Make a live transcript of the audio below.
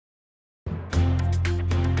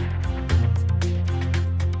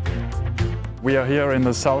We are here in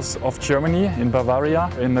the south of Germany, in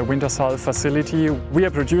Bavaria, in the Wintershall facility. We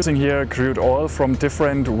are producing here crude oil from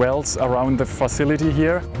different wells around the facility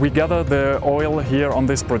here. We gather the oil here on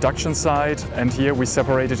this production site, and here we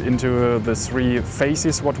separate it into the three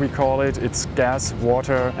phases, what we call it. It's gas,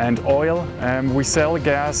 water and oil. We sell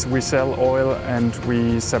gas, we sell oil, and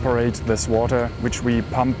we separate this water, which we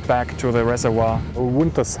pump back to the reservoir.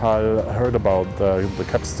 Wintershall heard about the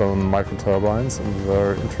Capstone microturbines and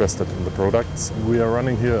were interested in the product. We are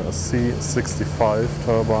running here a C65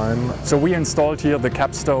 turbine. So we installed here the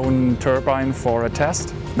Capstone turbine for a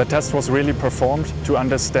test. The test was really performed to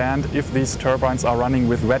understand if these turbines are running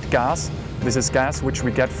with wet gas. This is gas which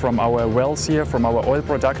we get from our wells here, from our oil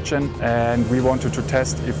production, and we wanted to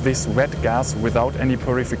test if this wet gas without any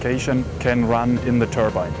purification can run in the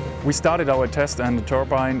turbine. We started our test and the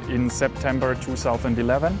turbine in September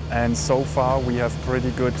 2011, and so far we have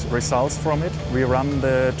pretty good results from it. We run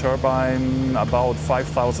the turbine about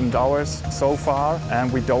 5,000 hours so far,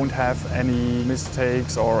 and we don't have any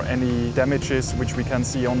mistakes or any damages which we can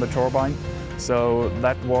see on the turbine. So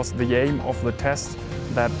that was the aim of the test,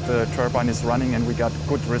 that the turbine is running, and we got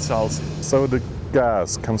good results. So the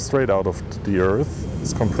gas comes straight out of the earth,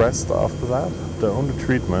 is compressed after that. The only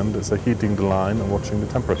treatment is heating the line and watching the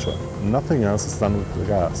temperature. Nothing else is done with the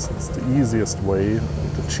gas. It's the easiest way,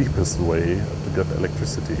 the cheapest way to get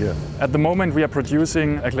electricity here. At the moment we are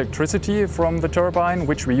producing electricity from the turbine,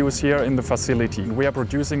 which we use here in the facility. We are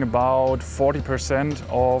producing about 40%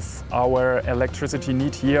 of our electricity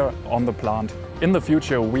need here on the plant. In the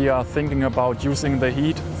future we are thinking about using the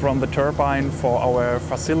heat from the turbine for our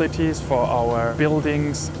facilities, for our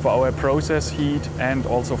buildings, for our process heat, and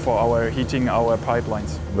also for our heating our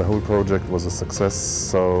pipelines. The whole project was a success,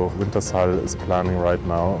 so Wintershall is planning right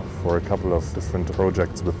now for a couple of different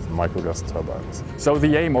projects with Microglass turbines. So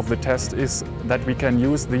the aim of the test is that we can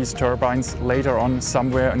use these turbines later on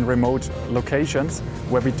somewhere in remote locations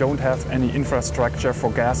where we don't have any infrastructure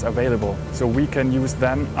for gas available. So we can use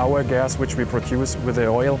then our gas which we produce with the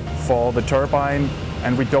oil for the turbine,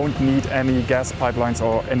 and we don't need any gas pipelines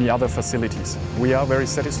or any other facilities. We are very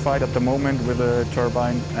satisfied at the moment with the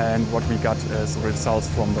turbine and what we got as results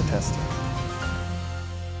from the test.